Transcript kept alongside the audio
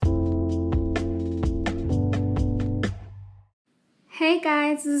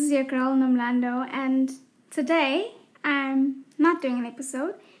guys, this is your girl Nomlando, and today I'm not doing an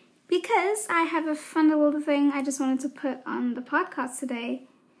episode because I have a fun little thing I just wanted to put on the podcast today.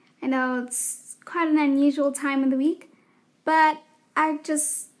 I know it's quite an unusual time of the week, but I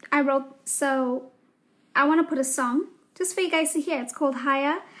wrote, so I want to put a song just for you guys to hear. It's called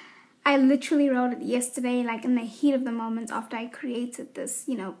Higher. I literally wrote it yesterday, like in the heat of the moment after I created this,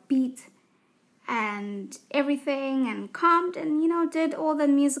 beat and everything and calmed and, did all the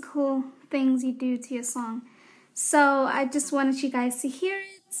musical things you do to your song. So I just wanted you guys to hear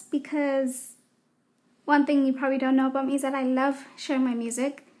it because one thing you probably don't know about me is that I love sharing my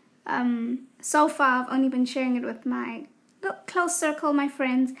music. So far, I've only been sharing it with my close circle, my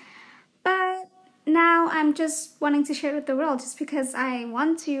friends, but now I'm just wanting to share it with the world just because I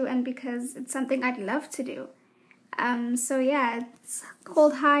want to and because it's something I'd love to do. So yeah, it's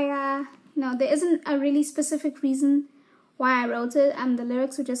called Higher. There isn't a really specific reason why I wrote it. The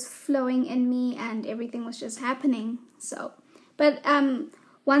lyrics were just flowing in me and everything was just happening. But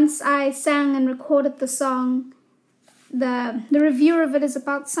once I sang and recorded the song, the review of it is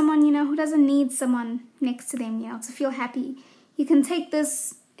about someone, who doesn't need someone next to them, to feel happy. You can take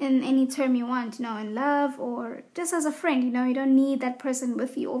this in any term you want, in love or just as a friend, you don't need that person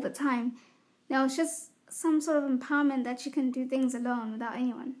with you all the time. It's just some sort of empowerment that you can do things alone without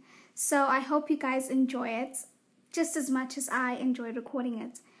anyone. So I hope you guys enjoy it just as much as I enjoyed recording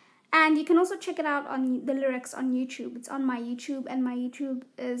it. And you can also check it out on the lyrics on YouTube. It's on my YouTube, and my YouTube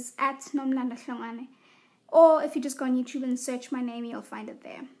is at Nomlando. Or if you just go on YouTube and search my name, you'll find it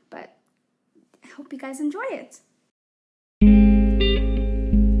there. But I hope you guys enjoy it.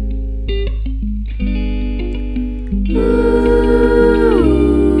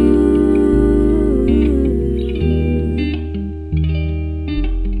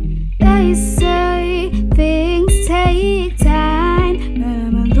 They say things take time, but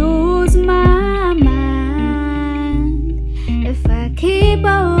I'ma lose my mind if I keep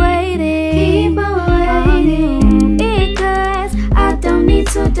on waiting on you, because I don't need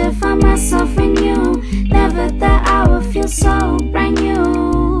to define myself in you. Never thought I would feel so brand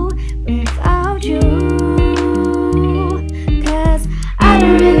new without you, cause I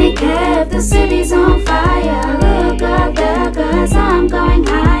don't really care if the city's on fire. Look up there, cause I'm going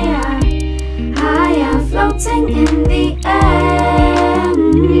higher, higher, floating in the air.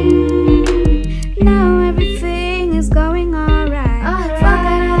 Now everything is going alright.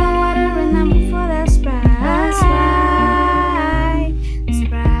 Forget all the water and I'm for that Sprite.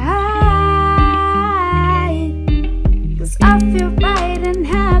 Cause I feel right and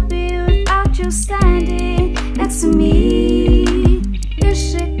happy without you standing next to me. You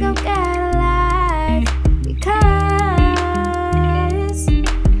should go get a life, because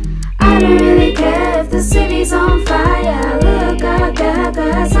I don't really care if the city's on fire. Look up there,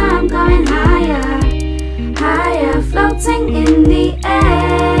 cause I'm going higher, higher, floating in the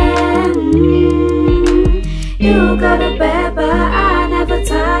air. You go to bed, but I never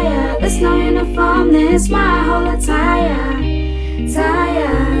tire. There's no uniform, this my whole attire.